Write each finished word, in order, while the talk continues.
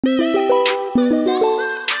Hi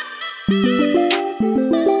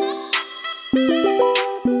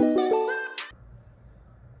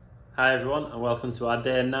everyone, and welcome to our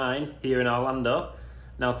day 9 here in Orlando.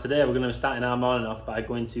 Now today we're going to be starting our morning off by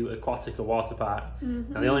going to Aquatica Waterpark.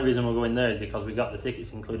 Now the only reason we're going there is because we got the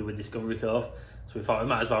tickets included with Discovery Cove, so we thought we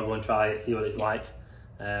might as well go and try it, see what it's like.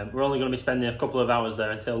 We're only going to be spending a couple of hours there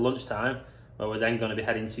until lunchtime, where we're then going to be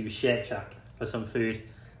heading to Shake Shack for some food.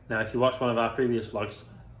 Now if you watched one of our previous vlogs,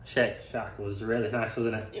 Shake Shack was really nice,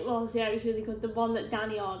 wasn't it? It was, yeah, it was really good. The one that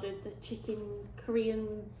Danny ordered, the chicken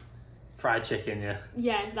Korean... Fried chicken, yeah.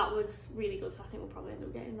 Yeah, that was really good, so I think we'll probably end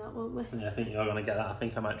up getting that, won't we? Yeah, I think you're going to get that. I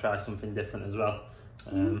think I might try something different as well.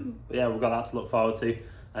 But yeah, we've got that to look forward to.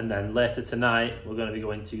 And then later tonight, we're going to be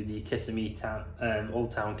going to the Kissimmee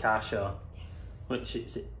Old Town Car Show. Yes. Which,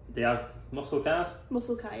 they have muscle cars?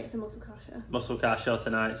 Muscle car, it's a muscle car show. Muscle car show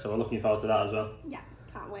tonight, so we're looking forward to that as well. Yeah,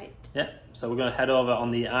 can't wait. Yeah, so we're going to head over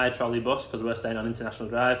on the I-Trolley bus, because we're staying on International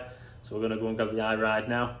Drive. So we're going to go and grab the I-Ride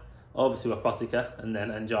now, over to Aquatica, and then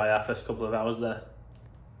enjoy our first couple of hours there.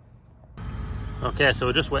 Okay, so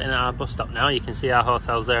we're just waiting at our bus stop now. You can see our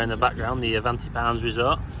hotels there in the background, the Avanti Palms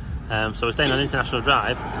resort. So we're staying on International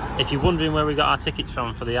Drive. If you're wondering where we got our tickets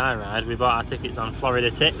from for the I-Ride, we bought our tickets on Florida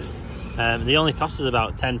Tix. They only cost us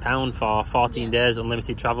about £10 for 14 days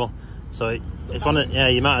unlimited travel. So it's one of, yeah,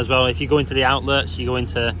 you might as well, if you go into the outlets, you go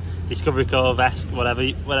into Discovery Cove,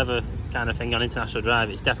 whatever kind of thing on International Drive,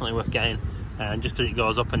 it's definitely worth getting. Just because it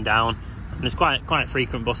goes up and down, and it's quite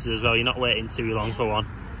frequent buses as well. You're not waiting too long for one.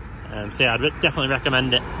 So yeah, I'd definitely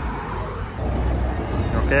recommend it.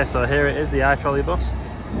 Okay, so here it is, the I-Trolley bus.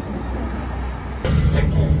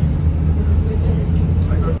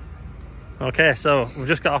 Okay, so we've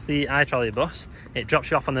just got off the I-Trolley bus. It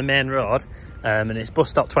drops you off on the main road, and it's bus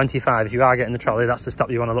stop 25. If you are getting the trolley, that's the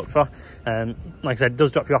stop you want to look for. Like I said, it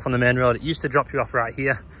does drop you off on the main road. It used to drop you off right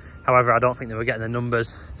here. However, I don't think they were getting the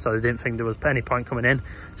numbers, so they didn't think there was any point coming in.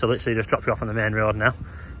 So literally just drop you off on the main road now.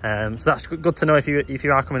 So that's good to know if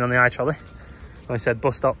you are coming on the I-Trolley. Like I said,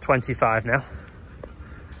 bus stop 25 now.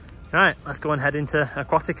 Right, let's go and head into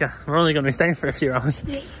Aquatica. We're only going to be staying for a few hours.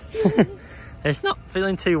 It's not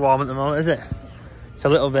feeling too warm at the moment, is it? It's a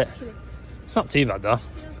little bit. It's not too bad though.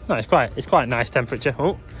 No, it's quite nice temperature.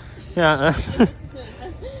 Oh, yeah.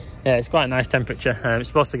 Yeah, it's quite a nice temperature. It's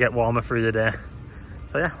supposed to get warmer through the day.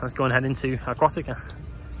 So yeah, let's go and head into Aquatica.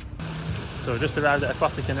 So we've just arrived at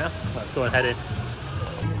Aquatica now. Let's go and head in.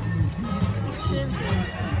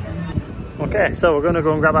 Okay, so we're going to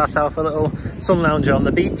go and grab ourselves a little sun lounger on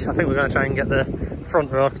the beach. I think we're going to try and get the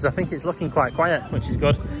front row because I think it's looking quite quiet, which is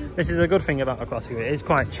good. This is a good thing about Aquatica. It is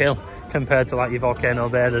quite chill compared to like your Volcano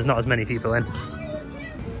Bay. There's not as many people in.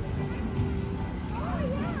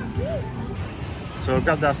 So we've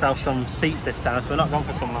grabbed ourselves some seats this time. So we're not going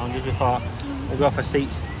for sun loungers. We thought we'll go for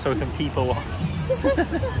seats so we can people watch.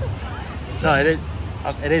 No,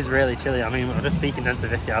 it is really chilly. I mean, I'm just speaking then to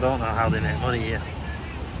Vicky. I don't know how they make money here.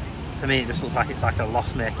 To me, it just looks like it's like a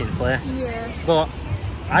loss-making place. Yeah. But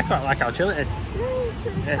I quite like how chill it is.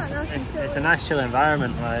 Yeah, it's a nice chill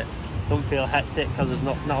environment. Like, don't feel hectic because there's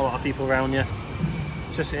not a lot of people around you.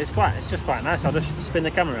 It's just quite nice. I'll just spin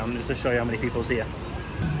the camera around just to show you how many people's here.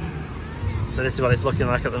 So this is what it's looking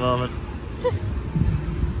like at the moment.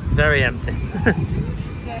 Very empty.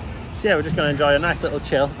 Yeah. So yeah, we're just going to enjoy a nice little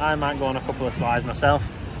chill. I might go on a couple of slides myself,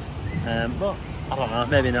 but I don't know,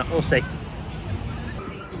 maybe not, we'll see.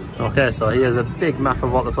 Okay, so here's a big map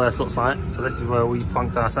of what the place looks like. So this is where we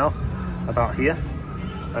planked ourselves, about here.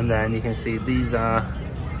 And then you can see these are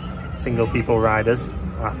single people riders.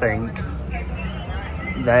 I think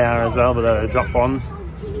they are as well, but they're the drop ones.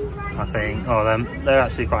 I think, oh, they're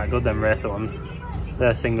actually quite good, them racer ones.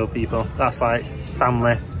 They're single people. That's like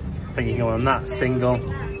family. I think you can go on that, single.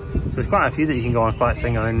 So there's quite a few that you can go on quite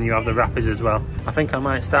single, and you have the rapids as well. I think I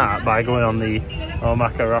might start by going on the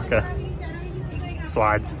Omaka Rocker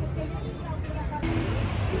slides.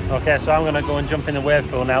 Okay, so I'm going to go and jump in the wave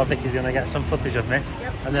pool now. Vicky's going to get some footage of me.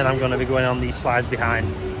 Yep. And then I'm going to be going on these slides behind.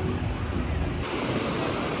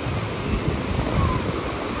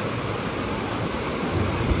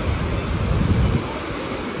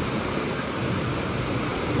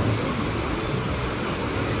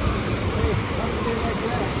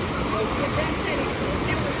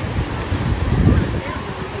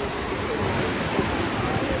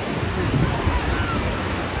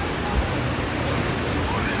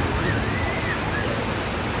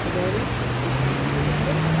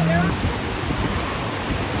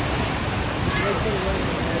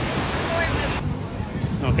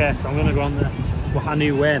 Okay, so I'm going to go on the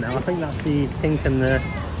Wahanu Way now. I think that's the pink and the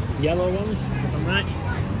yellow ones, if I'm right.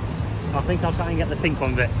 I think I'll try and get the pink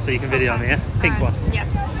one, Vic, so you can video me, yeah? Pink one. Yeah.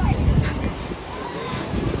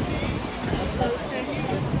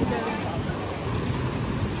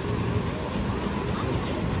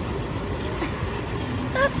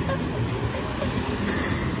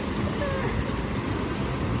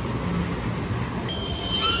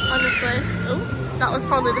 Honestly, oh, that was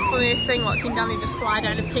probably the funniest thing, watching Danny just fly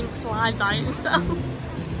down a pink slide by himself.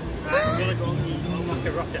 Right, I'm gonna go on the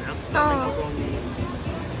Aquatica rocket now. So I think I'll go on the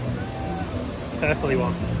purpley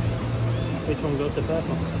one. Which one goes to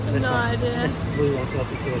purple? This No one. idea. This blue one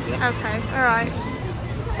closest to us, yeah? Okay, alright.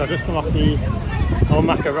 So I've just come off the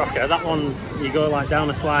Aquatica rocket. That one, you go like down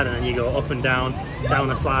a slide and then you go up and down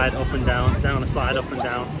a slide, up and down a slide, up and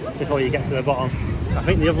down before you get to the bottom. I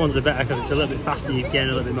think the other ones are better because it's a little bit faster, you gain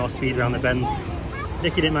a little bit more speed around the bends.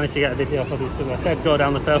 Vicky didn't manage to get a video for this because I said go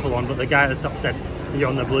down the purple one, but the guy at the top said you're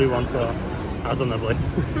on the blue one, so I was on the blue.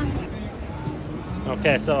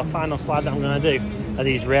 Okay, so final slide that I'm going to do are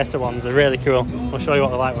these racer ones. They're really cool. I'll show you what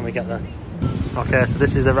they're like when we get there. Okay, so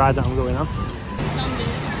this is the ride that I'm going on.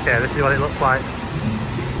 Okay, this is what it looks like.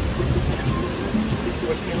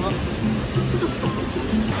 Wish me luck.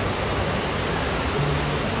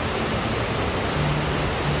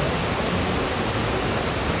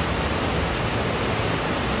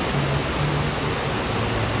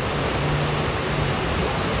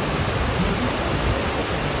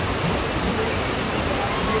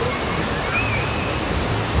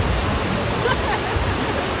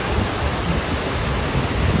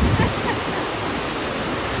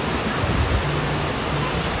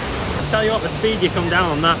 Tell you what, the speed you come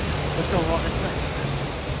down on that.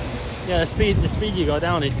 Yeah, the speed you go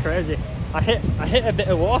down is crazy. I hit a bit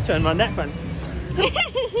of water and my neck went.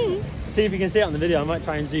 See if you can see it on the video. I might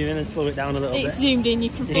try and zoom in and slow it down a little bit. It's zoomed in, you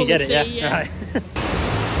can fully get it, see, yeah? Right.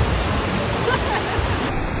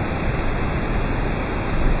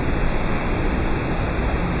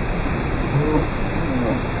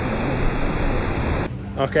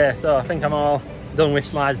 Okay, so I think I'm all done with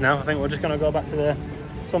slides now. I think we're just going to go back to the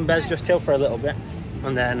sunbeds, just chill for a little bit,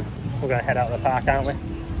 and then we're going to head out of the park, aren't we?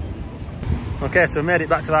 Okay, so we made it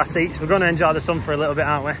back to our seats. We're going to enjoy the sun for a little bit,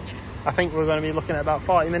 aren't we? I think we're going to be looking at about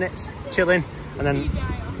 40 minutes chilling, and then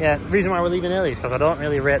yeah, the reason why we're leaving early is because I don't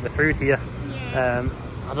really rate the food here. I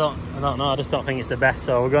don't know, I just don't think it's the best.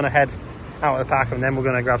 So we're going to head out of the park and then we're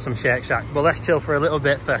going to grab some Shake Shack, but let's chill for a little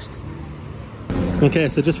bit first. Okay,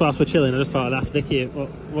 so just whilst we're chilling, I just thought I'd ask Vicky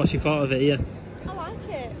what she thought of it here. I like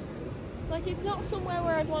it. Like, it's not somewhere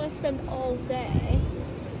where I'd want to spend all day,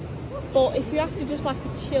 but if you have to just like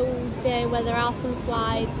a chill day where there are some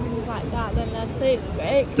slides and things like that, then I'd say it's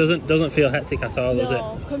great. Doesn't feel hectic at all, does it?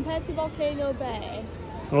 No, compared to Volcano Bay.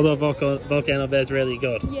 Although Volcano Bay is really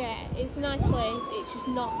good. Yeah, it's a nice place, it's just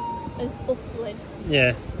not as bustling.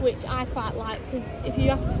 Yeah. Which I quite like, because if you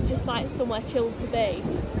have to just like somewhere chilled to be,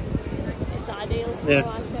 it's ideal. Yeah. I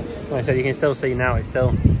like it. Like I said, you can still see now it's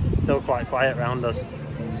still quite quiet around us.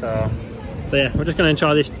 So yeah, we're just going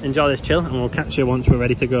to enjoy this chill, and we'll catch you once we're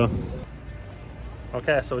ready to go.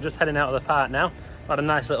 Okay, so we're just heading out of the park now. Had a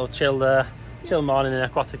nice little chill morning in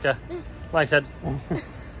Aquatica. Like I said,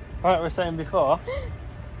 like we were saying before,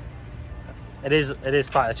 it is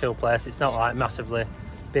quite a chill place. It's not like massively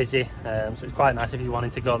busy, so it's quite nice if you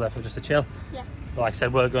wanted to go there for just a chill. Yeah. But like I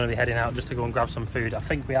said, we're going to be heading out just to go and grab some food. I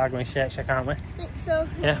think we are going to Shake Shack, aren't we? I think so.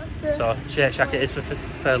 Yeah. So Shake Shack it is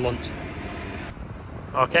for lunch.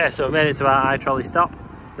 Okay, so we made it to our iTrolley stop.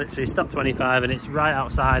 Literally stop 25, and it's right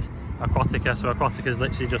outside Aquatica. So Aquatica's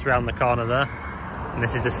literally just round the corner there. And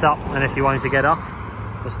this is the stop. And if you wanted to get off,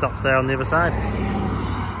 the stop's there on the other side.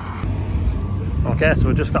 Okay, so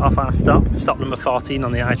we just got off our stop number 14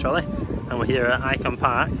 on the iTrolley, and we're here at Icon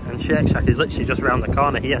Park, and Shake Shack is literally just round the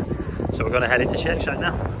corner here. So we're going to head into Shake Shack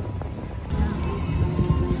now.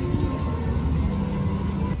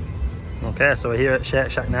 Okay, so we're here at Shake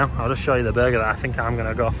Shack now. I'll just show you the burger that I think I'm going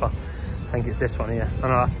to go for. I think it's this one here. Oh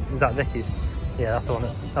no, is that Vicky's? Yeah, that's the one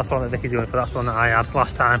that Vicky's going for. That's the one that I had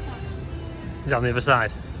last time. Is that on the other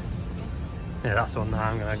side? Yeah, that's the one that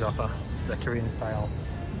I'm going to go for. The Korean style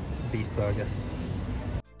beef burger.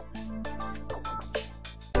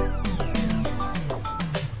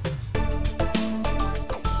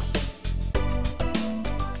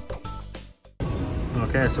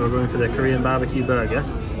 Okay, so we're going for the Korean barbecue burger,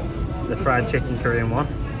 the fried chicken Korean one,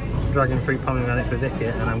 dragon fruit pomegranate for Vicky,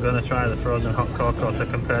 and I'm going to try the frozen hot cocoa to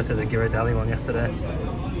compare to the Ghirardelli one yesterday.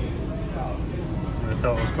 And the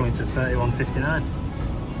total was coming to $31.59.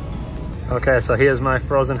 Okay, so here's my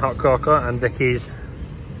frozen hot cocoa and Vicky's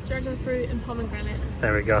Dragon fruit and pomegranate.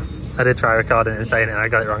 There we go. I did try recording it and saying it, and I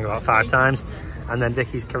got it wrong about 5 times. And then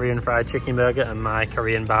Vicky's Korean fried chicken burger and my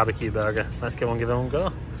Korean barbecue burger. Let's go and give them a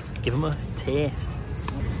go. Give them a taste.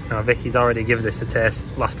 Now Vicky's already given this a taste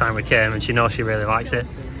last time we came and she knows she really likes it.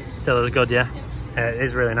 Still as good, yeah? It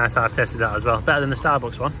is really nice. I've tasted that as well. Better than the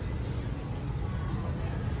Starbucks one?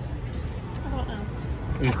 I don't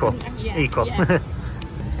know. Equal. Yeah, Equal. Yeah.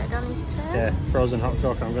 Danny's turn. Yeah, frozen hot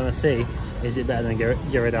cocoa. I'm going to see, is it better than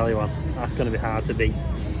Ghirardelli one? That's going to be hard to beat.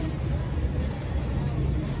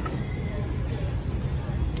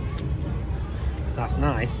 That's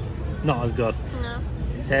nice. Not as good. No.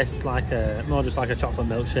 It tastes like more just like a chocolate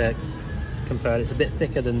milkshake compared. It's a bit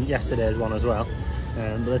thicker than yesterday's one as well.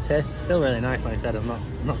 But the taste is still really nice. Like I said, I'm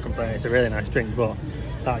not complaining. It's a really nice drink, but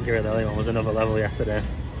that Ghirardelli one was another level yesterday.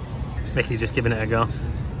 Vicky's just giving it a go.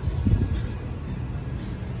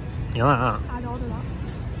 You like that? I'd order that.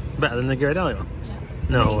 Better than the Ghirardelli one? Yeah.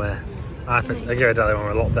 No way. I think the Ghirardelli one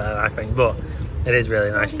were a lot better, I think, but it is really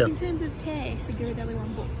nice still. In terms of taste, the Ghirardelli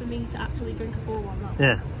one, but for me to actually drink a full one,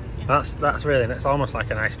 Yeah. That's really, it's almost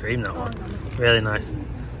like an ice cream, that one. Really nice.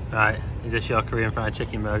 Right, is this your Korean fried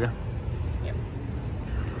chicken burger? Yep.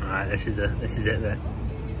 Alright, this is it, mate.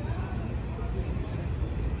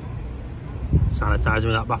 Sanitising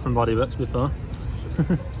with that Bath and Body Works before.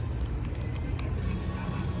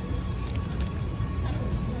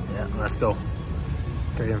 Yeah, let's go.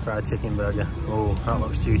 Korean fried chicken burger. Oh, that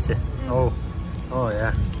looks juicy. Oh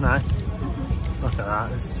yeah, nice. Look at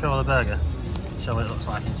that. Let's show the burger. Show what it looks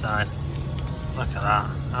like inside. Look at that.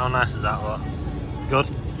 How nice does that look? Good?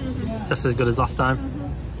 Just as good as last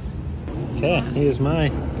time. Okay, here's my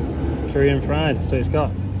Korean fried. So it's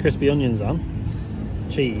got crispy onions on,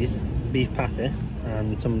 cheese, beef patty,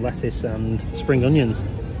 and some lettuce and spring onions.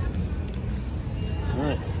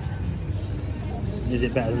 Right. Is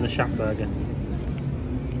it better than the Shack burger?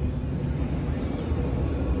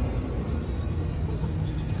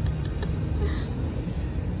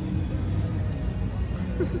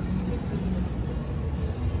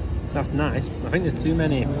 That's nice. I think there's too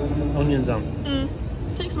many onions on.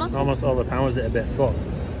 Takes months. Almost overpowers it a bit, but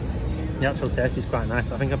the actual taste is quite nice.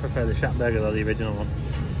 I think I prefer the Shack burger though, the original one.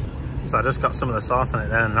 So I just got some of the sauce on it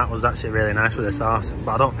there, and that was actually really nice with the sauce.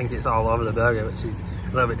 But I don't think it's all over the burger, which is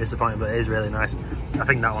a little bit disappointing, but it is really nice. I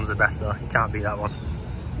think that one's the best though. You can't beat that one.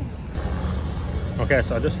 Okay,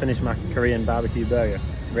 so I just finished my Korean barbecue burger.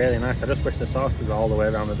 Really nice. I just wish the sauce was all the way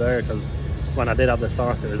around the burger, because when I did have the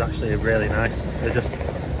sauce, it was actually really nice. It was just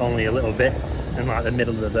only a little bit in like the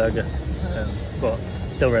middle of the burger, but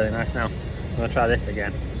still really nice. Now I'm gonna try this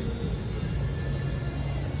again.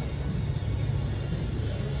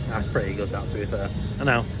 That's pretty good, that, to be fair. I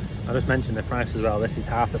know, I just mentioned the price as well. This is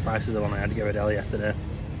half the price of the one I had at Ghirardelli yesterday.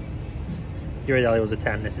 Ghirardelli was a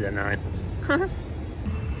 10, this is a 9.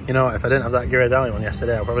 You know what, if I didn't have that Ghirardelli one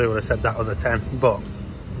yesterday, I probably would have said that was a 10, but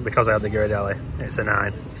because I had the Ghirardelli, it's a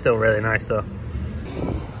 9. Still really nice though.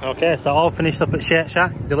 Okay, so all finished up at Shake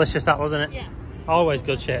Shack. Delicious that, wasn't it? Yeah. Always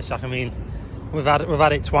good, Shake Shack. I mean, we've had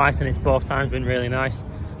it twice and it's both times been really nice.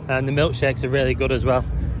 And the milkshakes are really good as well.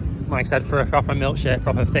 Like I said, for a proper milkshake,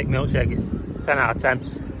 proper thick milkshake, it's 10 out of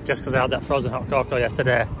 10. Just because I had that frozen hot cocoa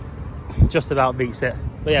yesterday, just about beats it.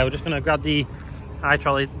 But yeah, we're just going to grab the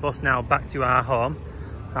iTrolley bus now back to our home.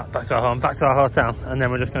 Back to our hotel. And then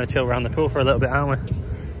we're just going to chill around the pool for a little bit, aren't we?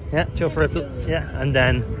 Yeah, chill for a bit. Yeah, and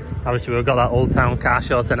then obviously we've got that Old Town car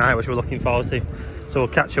show tonight, which we're looking forward to. So we'll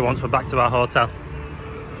catch you once we're back to our hotel.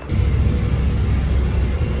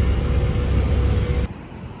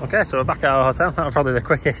 Okay, so we're back at our hotel. That was probably the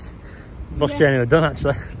quickest bus journey we've done,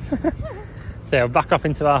 actually. So yeah, we're back off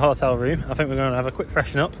into our hotel room. I think we're going to have a quick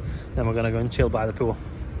freshen up, then we're going to go and chill by the pool.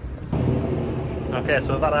 Okay,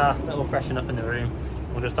 so we've had our little freshen up in the room.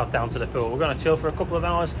 We're just off down to the pool. We're going to chill for a couple of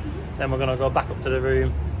hours, then we're going to go back up to the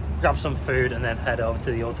room, grab some food, and then head over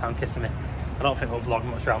to the Old Town Kissimmee. I don't think we'll vlog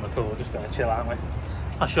much around the pool. We're just going to chill, aren't we?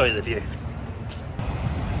 I'll show you the view.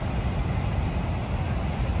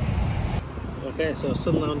 Okay, so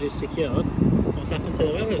sun lounge is secured. What's happened to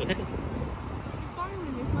the weather? It's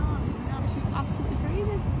boiling this morning. Now it's just absolutely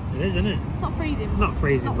freezing. It is, isn't it? Not freezing. Not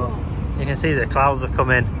freezing, not but warm. you can see the clouds have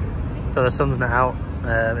come in, so the sun's not out.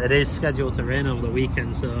 It is scheduled to rain over the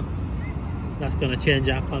weekend, so that's going to change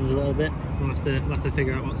our plans a little bit. We'll have to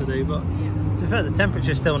figure out what to do. But Yeah. to be fair, the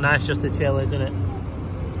temperature's still nice just to chill, isn't it?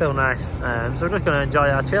 Still nice. So we're just going to enjoy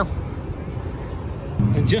our chill.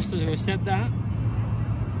 And just as we said that,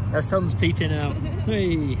 the sun's peeping out.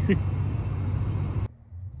 Hey.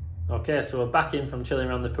 Okay, so we're back in from chilling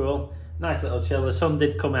around the pool. Nice little chill. The sun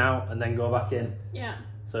did come out and then go back in. Yeah.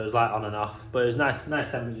 So it was like on and off. But it was nice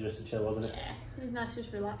temperature just to chill, wasn't it? Yeah. It was nice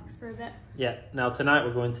just relax for a bit. Yeah. Now tonight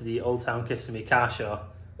we're going to the Old Town Kissimmee car show.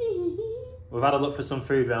 We've had a look for some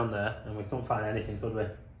food around there and we couldn't find anything, could we?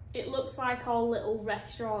 It looks like all little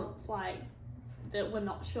restaurants, like that we're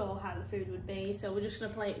not sure how the food would be, so we're just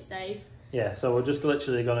going to play it safe. Yeah, so we're just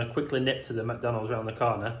literally going to quickly nip to the McDonald's around the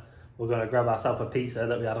corner. We're going to grab ourselves a pizza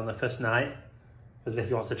that we had on the first night, because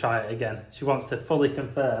Vicky wants to try it again. She wants to fully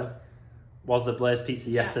confirm, was the Blaze pizza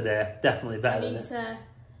yesterday definitely better than it? I need to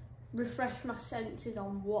refresh my senses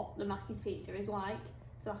on what the Mackey's pizza is like,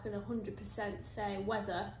 so I can 100% say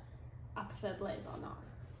whether I prefer Blaze or not.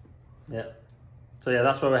 Yeah. So yeah,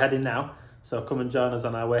 that's where we're heading now. So come and join us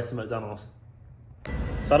on our way to McDonald's.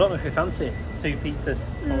 So I don't know if we fancy 2 pizzas.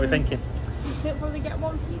 What are we thinking? I think we'll probably get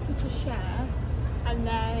 1 pizza to share, and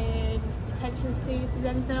then potentially see if there's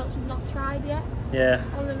anything else we've not tried yet. Yeah.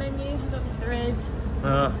 On the menu. I don't know if there is.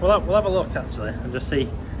 We'll have a look actually and just see.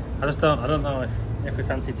 I don't know if we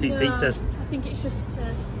fancy 2 pizzas. I think it's just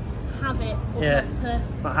to have it. But yeah. not to...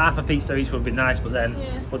 Like half a pizza each would be nice, but then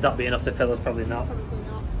would that be enough to fill us? Probably not. Probably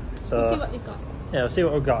not. So we'll see what they've got. Yeah, we'll see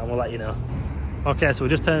what we've got and we'll let you know. Okay, so we're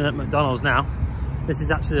just turning at McDonald's now. This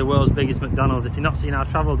is actually the world's biggest McDonald's. If you've not seen our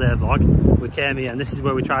travel day vlog, we came here and this is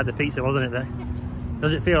where we tried the pizza, wasn't it, Vic? Yes.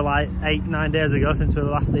 Does it feel like 8-9 days ago since we were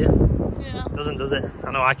last here? Yeah. Doesn't, does it?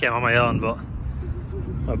 I know I came on my own, but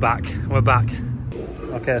we're back. We're back.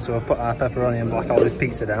 Okay, so we've put our pepperoni and black olive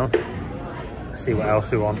pizza down. Let's see what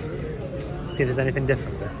else we want. See if there's anything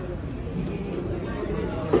different there.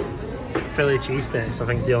 Philly cheesesteaks, I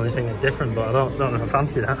think, the only thing that's different, but I don't know if I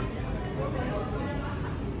fancy that.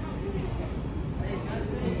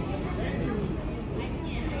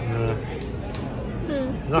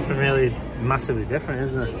 Nothing really massively different,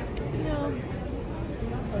 isn't it? No.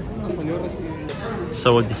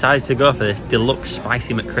 So we decided to go for this deluxe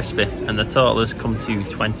spicy McCrispy, and the total has come to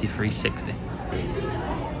 $23.60.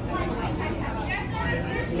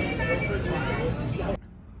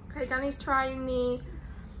 Okay, Danny's trying the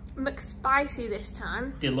McSpicy this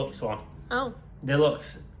time. Deluxe one. Oh.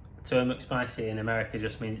 Deluxe to a McSpicy in America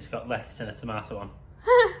just means it's got lettuce and a tomato on.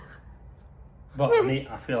 But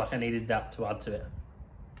I feel like I needed that to add to it.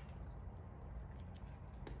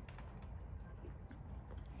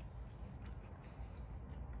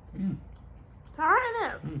 It's alright,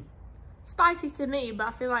 isn't it? Spicy to me, but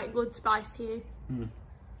I feel like good spice to you.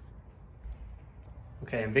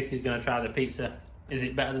 Okay, and Vicky's going to try the pizza. Is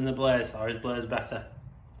it better than the Blaze, or is Blaze better?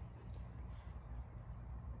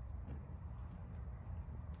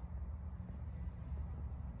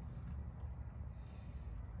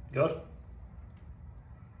 Good.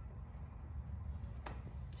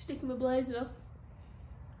 Sticking with Blaze though.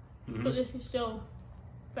 But this is still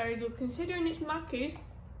very good. Considering it's Mackey's,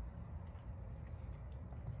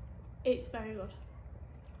 it's very good.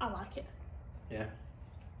 I like it. Yeah.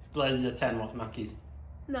 If Blaze is a 10, what's Mackey's?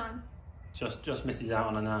 9. Just misses out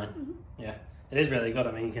on a 9. Yeah. It is really good.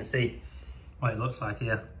 I mean, you can see what it looks like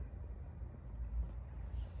here.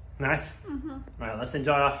 Nice. Right, let's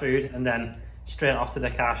enjoy our food and then straight off to the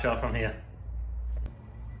car show from here.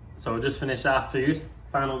 So we'll just finish our food.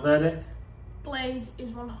 Final verdict? Blaze is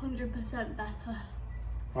 100% better.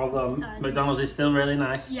 Although McDonald's is still really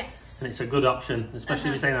nice. Yes. And it's a good option,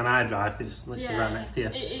 especially if you're staying on iDrive, because it's literally right next to you.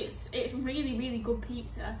 It's really, really good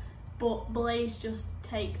pizza, but Blaze just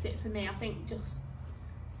takes it for me. I think just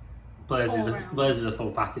Blaze is a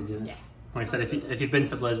full package, isn't it? Yeah. Like I said, if you've been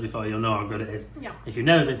to Blaze before, you'll know how good it is. Yeah. If you've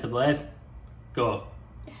never been to Blaze, go.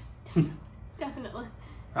 Yeah, definitely.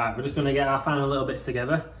 Right, we're just going to get our final little bits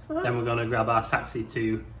together. Then we're going to grab our taxi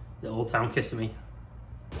to the Old Town Kissimmee.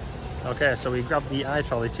 Okay, so we grabbed the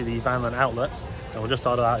iTrolley to the Vineland outlets, and we'll just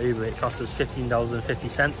order our Uber. It cost us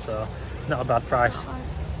 $15.50, so not a bad price.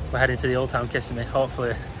 We're heading to the Old Town Kissimmee.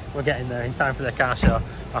 Hopefully we're getting there in time for the car show.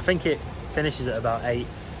 I think it finishes at about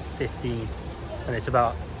 8:15, and it's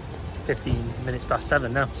about 15 minutes past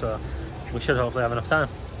 7 now, so we should hopefully have enough time.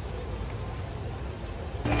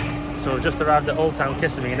 So we've just arrived at Old Town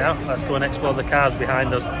Kissimmee now. Let's go and explore the cars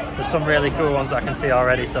behind us. There's some really cool ones that I can see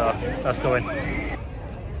already, so let's go in.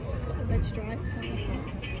 It's got the red stripes on it.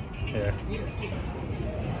 Yeah.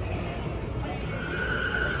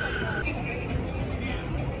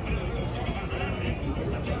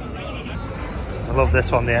 I love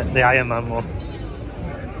this one, the Iron Man one.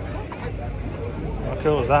 How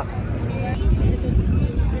cool is that?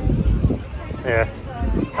 Yeah.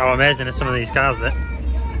 How amazing are some of these cars, there?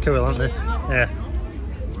 Cool, aren't they? Yeah.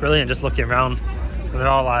 It's brilliant just looking around. And they're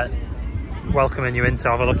all like welcoming you in to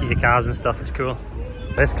have a look at your cars and stuff. It's cool.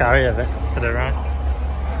 This car here, Vic, to the right.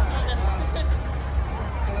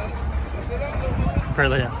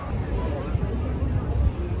 Brilliant.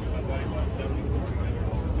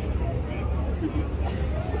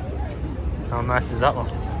 How nice is that one?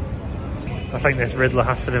 I think this Riddler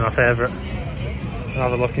has to be my favourite. I'll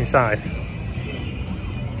have a look inside.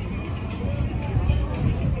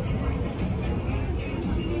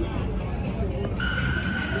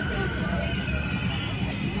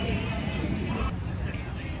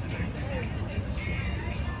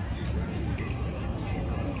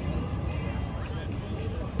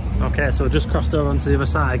 Okay, so we just crossed over onto the other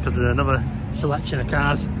side because there's another selection of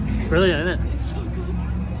cars. Brilliant, isn't it? It's so good.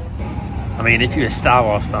 I mean, if you're a Star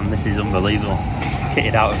Wars fan, this is unbelievable.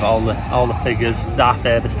 Kitted out with all the figures, Darth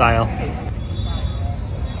Vader style.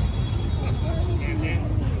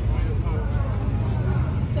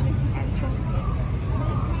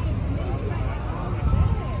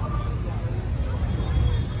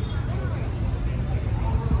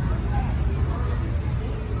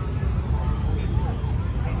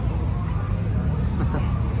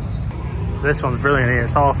 So this one's brilliant here.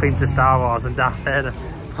 It's all themed to Star Wars and Darth Vader.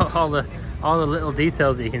 all the little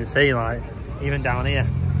details that you can see, like even down here,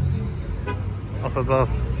 up above.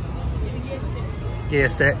 Gear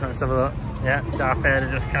stick. Let's have a look. Yeah, Darth Vader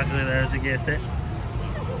just casually there as a gear stick.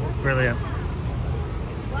 Brilliant.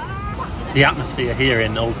 The atmosphere here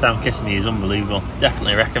in Old Town Kissimmee is unbelievable.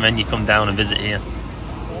 Definitely recommend you come down and visit here.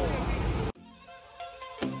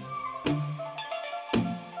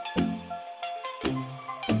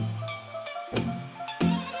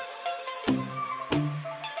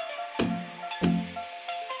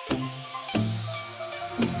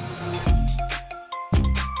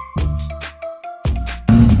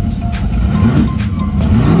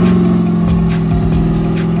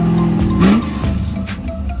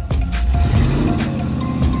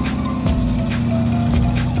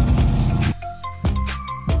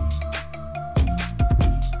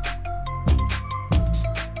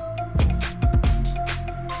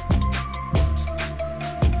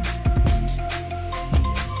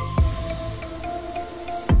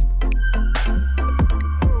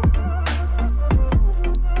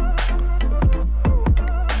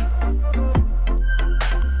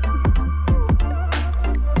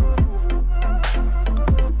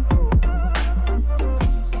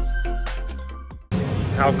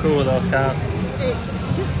 How cool are those cars?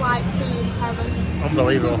 It's just like seeing heaven.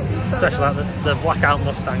 Unbelievable. So Especially like the blackout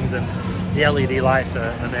Mustangs and the LED lights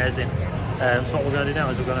are amazing. So what we're going to do now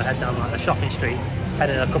is we're going to head down like a shopping street,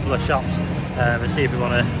 head in a couple of shops and see if we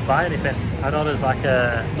want to buy anything. I know there's like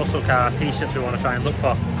muscle car t-shirts we want to try and look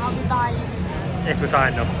for. I'll be buying. If we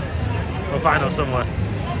find them. We'll find them somewhere.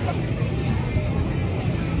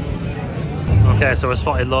 Okay, so we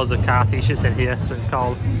spotted loads of car t-shirts in here, so it's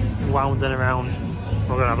called Wounding Around.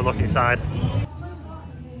 We're going to have a look inside.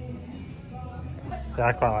 Yeah,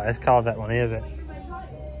 I quite like this Corvette one here, but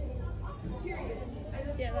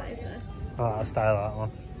Yeah, that is nice. I like the style of that one.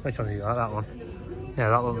 Which one do you like, that one? Yeah,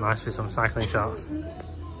 that looked nice with some cycling shorts.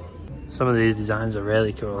 Some of these designs are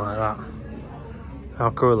really cool like that. How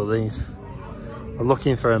cool are these? We're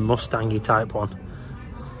looking for a Mustangy type one.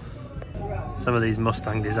 Some of these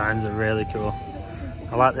Mustang designs are really cool.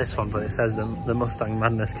 I like this one, but it says the Mustang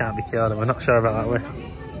madness can't be cured, and we're not sure about that way. The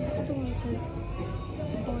other one says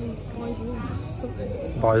boys love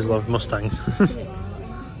something. Boys love Mustangs.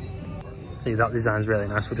 See, that design's really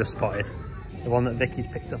nice, we just spotted. The one that Vicky's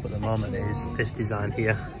picked up at the moment is this design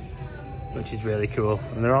here, which is really cool.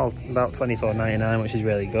 And they're all about $24.99, which is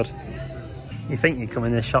really good. You think you'd come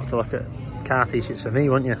in this shop to look at car t-shirts for me,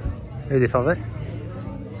 wouldn't you? Who'd have it?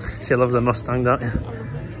 So you love the Mustang, don't you?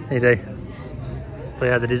 You do. But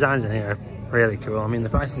yeah, the designs in here are really cool. I mean, the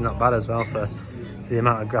price is not bad as well for the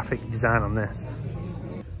amount of graphic design on this.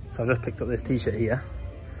 So I just picked up this t-shirt here.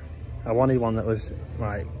 I wanted one that was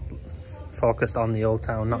like focused on the Old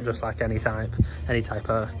Town, not just like any type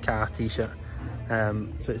of car t-shirt.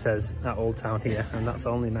 So it says at Old Town here, and that's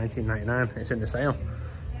only $19.99. It's in the sale.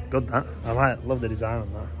 Good that. Love the design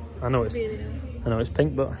on that. I know it's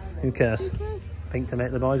pink, but who cares? Pink to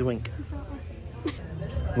make the boys wink.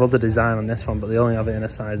 Love the design on this one, but they only have it in a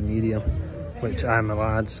size medium, which I'm a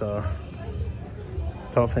large, so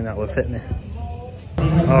don't think that would fit me.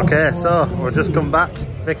 Okay, so we'll just come back.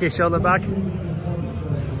 Vicky, show the bag.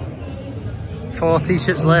 4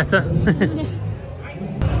 t-shirts later.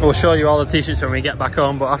 We'll show you all the t-shirts when we get back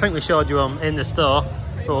home, but I think we showed you them in the store,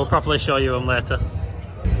 but we'll probably show you them later.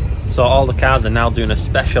 So all the cars are now doing a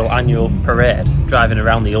special annual parade, driving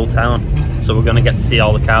around the Old Town. So we're going to get to see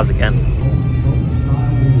all the cars again.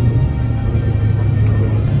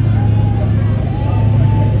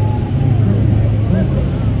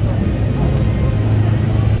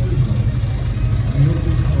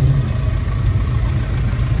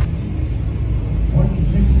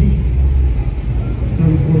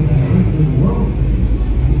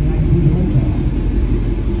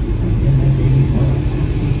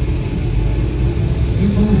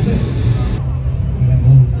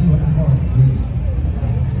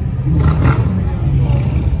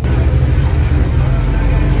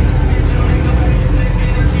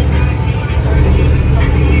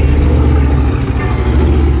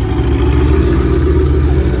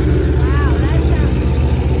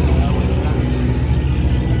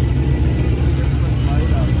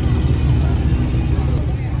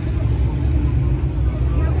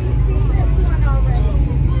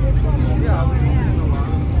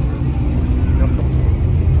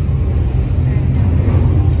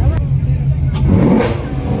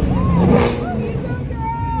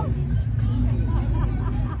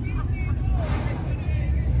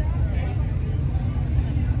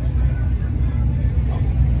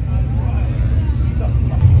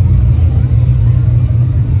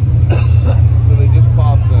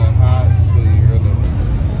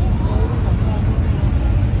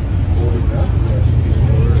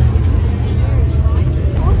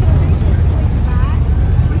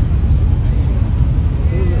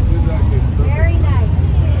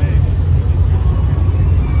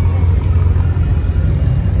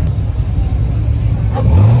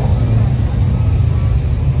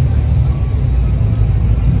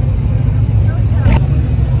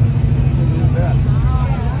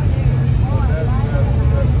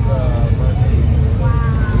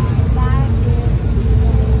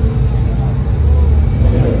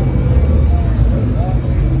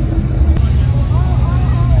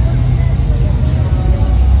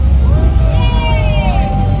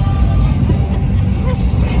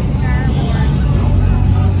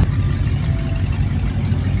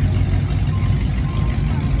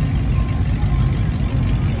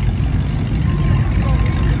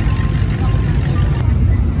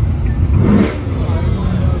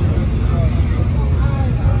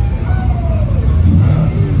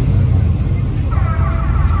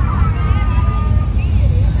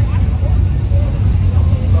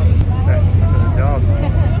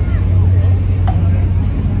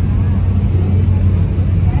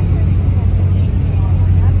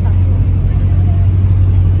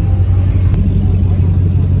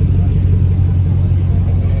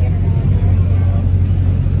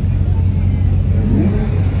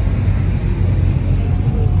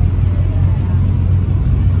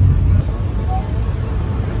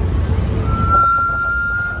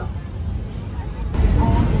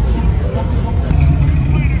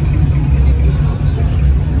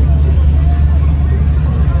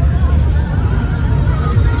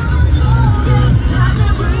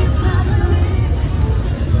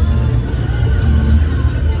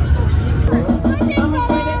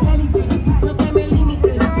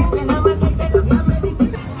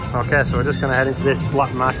 Okay, so we're just going to head into this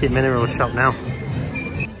black market mineral shop now.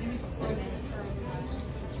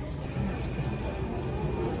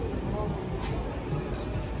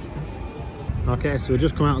 Okay, so we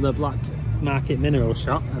just come out of the black market mineral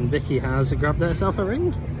shop and Vicky has grabbed herself a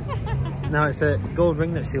ring. Now it's a gold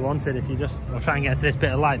ring that she wanted. If you just, I'll try and get to this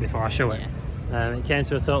bit of light before I show it. It came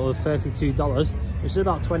to a total of $32, which is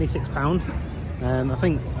about £26.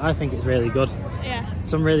 I think it's really good. Yeah.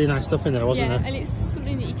 Some really nice stuff in there, wasn't there? And it's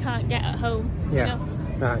something that you can't get at home. Yeah.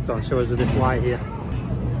 You know? Right, go on, show us with this light here.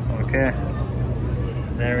 Okay.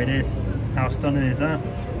 There it is. How stunning is that?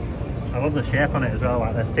 I love the shape on it as well,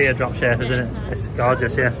 like the teardrop shape, isn't it? Nice. It's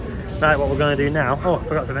gorgeous, yeah. Right, what we're going to do now, oh, I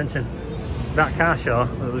forgot to mention, that car show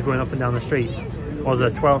that was going up and down the streets was a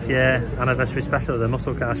 12th year anniversary special of the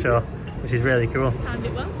muscle car show, which is really cool. Timed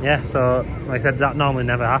it well. Yeah, so like I said, that normally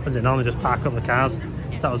never happens. It normally just park up the cars.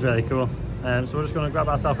 Yeah. So that was really cool. So we're just going to grab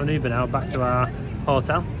ourselves an Uber now back to our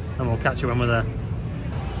hotel and we'll catch you when we're there.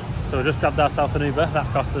 So we just grabbed ourselves an Uber. That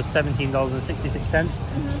cost us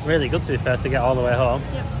 $17.66. Really good to be fair to get all the way home.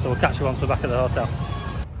 Yep. So we'll catch you once we're back at the hotel.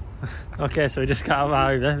 Okay, so we just got out of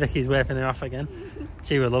our Uber. Vicky's waving her off again.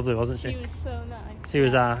 She was lovely, wasn't she? She was so nice. She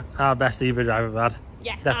was our best Uber driver we've had.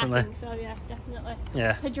 Yeah, definitely. I think so, yeah, definitely.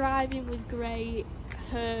 Yeah. Her driving was great.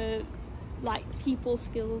 Her people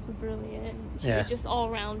skills were brilliant. She was just all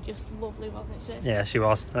around just lovely, wasn't she? Yeah, she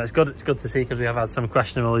was. It's good to see because we have had some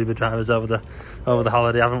questionable Uber drivers over the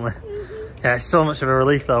holiday, haven't we? Yeah, it's so much of a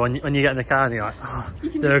relief though when you get in the car and you're like, oh,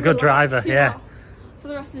 they're a good driver. Yeah. For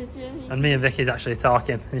the rest of the journey. And me and Vicky's actually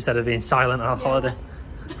talking instead of being silent on holiday.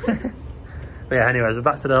 But yeah, anyways, we're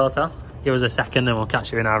back to the hotel. Give us a second and we'll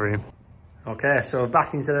catch you in our room. Okay, so we're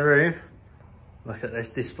back into the room. Look at this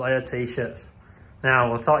display of t-shirts. Now,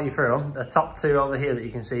 we'll talk you through them. The top two over here that you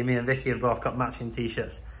can see, me and Vicky have both got matching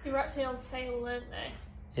t-shirts. They were actually on sale, weren't they?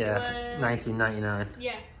 Yeah, $19.99.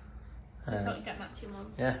 Yeah. So I thought you'd get matching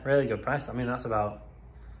ones. Yeah, really good price. I mean, that's about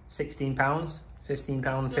 £16,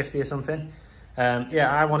 £15.50 or something. Yeah,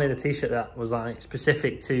 I wanted a t-shirt that was like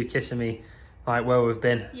specific to Kissimmee, like where we've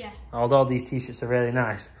been. Yeah. Although these t-shirts are really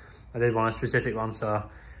nice, I did want a specific one, so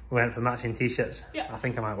we went for matching t-shirts. Yeah. I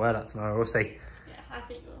think I might wear that tomorrow, we'll see. Yeah, I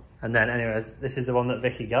think you will. And then anyways, this is the one that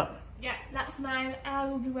Vicky got. Yeah, that's mine. I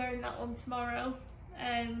will be wearing that one tomorrow.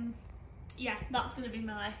 Yeah, that's going to be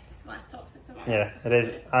my top for tomorrow. Yeah, it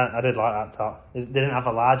is. I did like that top. It didn't have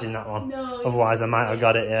a large in that one. No. Otherwise I might have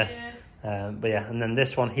got it, yeah. But yeah, and then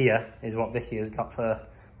this one here is what Vicky has got for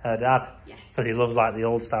her dad. Yes. Because he loves like the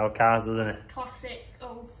old style cars, doesn't he? Classic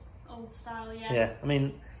old style, yeah. Yeah, I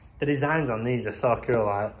mean, the designs on these are so cool.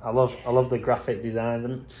 Like, I love the graphic designs.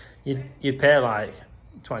 And you'd pay like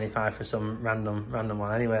 25 for some random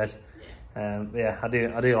one, anyways. Yeah. But yeah, I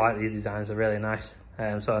do like these designs. They're really nice.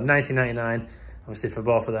 So $19.99, obviously for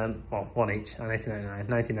both of them. Well, one each.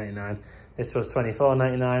 $19.99. This was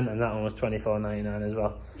 $24.99, and that one was $24.99 as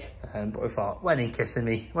well. Yeah. But we thought, when in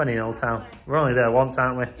Kissimmee, when in Old Town, we're only there once,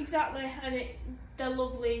 aren't we? Exactly, and they're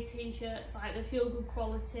lovely t-shirts. Like, they feel good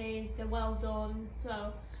quality. They're well done.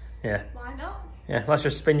 So. Yeah. Why not? Yeah, let's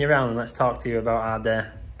just spin you around and let's talk to you about our day.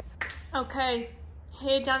 Okay,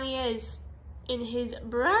 here Danny is in his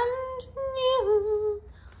brand new.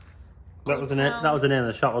 That was the name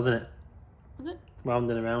of the shop, wasn't it? Was it?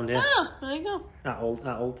 Rounding around, yeah. Oh, there you go. At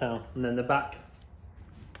Old Town, and then the back.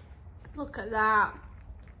 Look at that.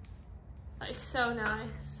 That is so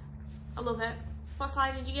nice. I love it. What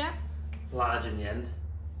size did you get? Large in the end.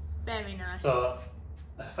 Very nice. So.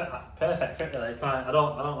 Perfect fit really. It's like I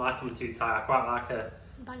don't like them too tight. I quite like a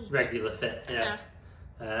regular fit. Yeah.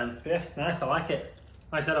 But yeah, it's nice. I like it.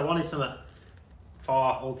 Like I said, I wanted something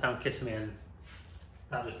for Old Town Kissimmee, and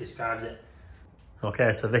that just describes it.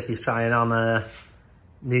 Okay, so Vicky's trying on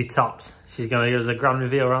new tops. She's going to give us a grand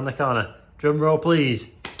reveal around the corner. Drum roll,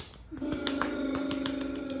 please.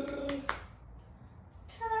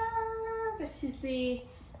 Ta-da! This is the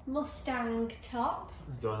Mustang top.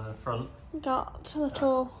 Let's go in the front. Got a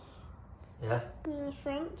little in the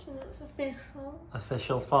front, and it's official.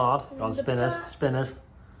 Official Ford. Go on, spinners.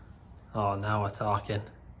 Oh, now we're talking.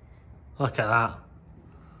 Look at that.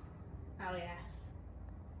 Oh yes.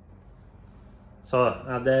 So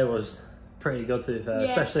our day was pretty good to be fair,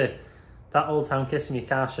 especially that Old Town Kissimmee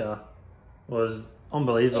car show was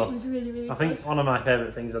unbelievable. It was really, really I think one of my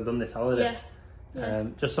favourite things I've done this holiday. Yeah.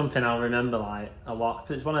 Just something I'll remember like a lot,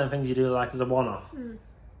 because it's one of the things you do like as a one-off.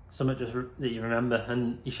 Something just that you remember,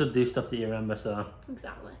 and you should do stuff that you remember. So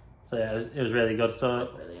exactly. So yeah, it was really good. So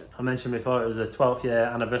I mentioned before it was the 12th year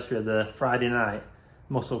anniversary of the Friday night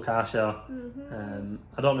muscle car show.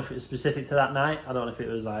 I don't know if it was specific to that night. I don't know if it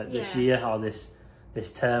was like this year or this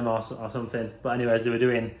term or something. But anyways, they were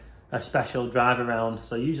doing a special drive around.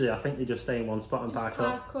 So usually I think they just stay in one spot and Just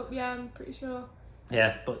park up. Yeah, I'm pretty sure.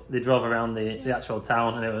 Yeah, but they drove around the actual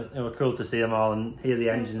town, and it was cool to see them all and hear the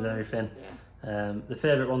engines and everything. Yeah. The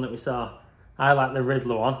favourite one that we saw, I like the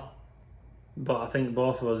Riddler one, but I think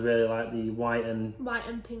both of us really like the white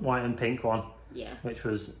and pink one. Yeah. Which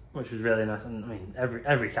was really nice, and I mean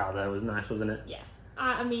every car there was nice, wasn't it? Yeah.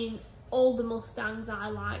 I mean all the Mustangs I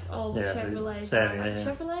like, all the Chevrolets.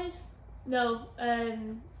 Chevrolets? No,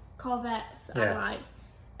 Corvettes I like.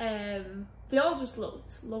 They all just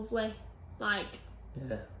looked lovely. Like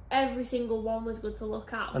every single one was good to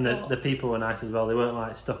look at. And the people were nice as well. They weren't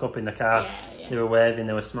like stuck up in the car. Yeah. They were waving,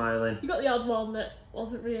 they were smiling. You got the odd one that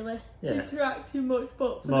wasn't really interacting much,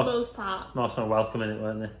 but for the most part. Most of them welcoming it,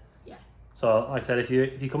 weren't they? Yeah. So like I said, if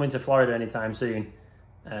you come into Florida anytime soon,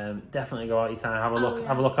 definitely go out your time,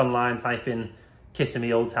 have a look online, type in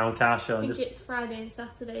Kissimmee Old Town Car Show. I think it's Friday and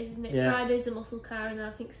Saturdays, isn't it? Yeah. Friday's the muscle car, and then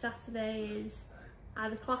I think Saturday is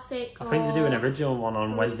either classic or... I think they do an original one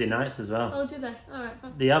on Wednesday nights as well. Oh, do they? Alright,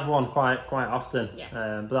 fine. They have one quite often.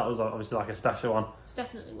 Yeah. But that was obviously like a special one. It's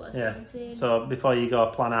definitely worth going and seeing. So before you go,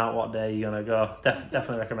 plan out what day you're going to go.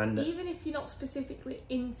 Definitely recommend it. Even if you're not specifically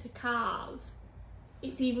into cars,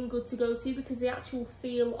 it's even good to go to, because the actual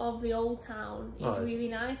feel of the old town is really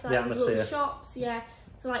nice. Like there's little shops,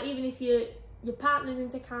 so like even if your partner's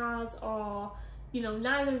into cars, or you know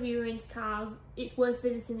neither of you are into cars, it's worth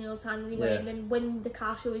visiting the old town anyway. And then when the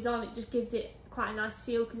car show is on, it just gives it quite a nice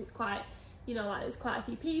feel, because it's quite, you know, like there's quite a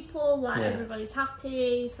few people, like everybody's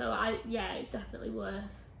happy. So it's definitely worth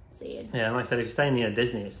seeing. Yeah, and like I said, if you're staying near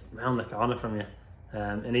Disney, it's round the corner from you.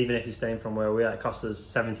 And even if you're staying from where we are, it costs us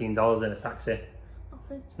 $17 in a taxi.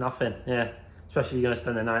 It's nothing, especially if you're going to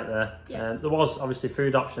spend the night there. There was obviously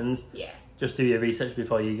food options. Just do your research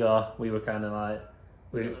before you go. We were kind of like,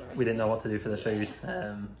 we didn't know what to do for the food,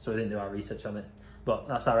 so we didn't do our research on it. But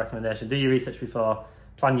that's our recommendation. Do your research before,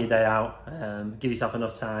 plan your day out, give yourself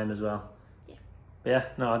enough time as well.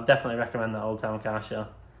 But I definitely recommend that Old Town Car Show.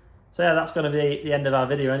 So that's going to be the end of our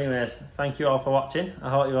video anyways. Thank you all for watching. I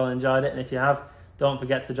hope you all enjoyed it, and if you have, don't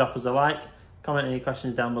forget to drop us a like. Comment any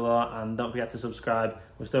questions down below, and don't forget to subscribe.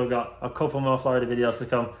 We've still got a couple more Florida videos to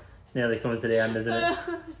come. It's nearly coming to the end, isn't it?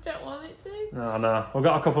 Don't want it to. No. We've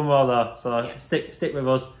got a couple more though, so stick with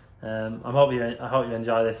us. I hope you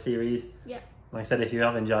enjoy this series. Like I said, if you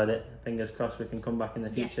have enjoyed it, fingers crossed we can come back in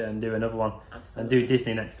the future and do another one. Absolutely. And do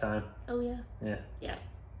Disney next time. Oh yeah.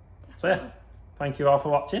 So thank you all for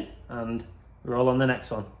watching, and we're all on the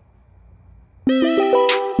next one.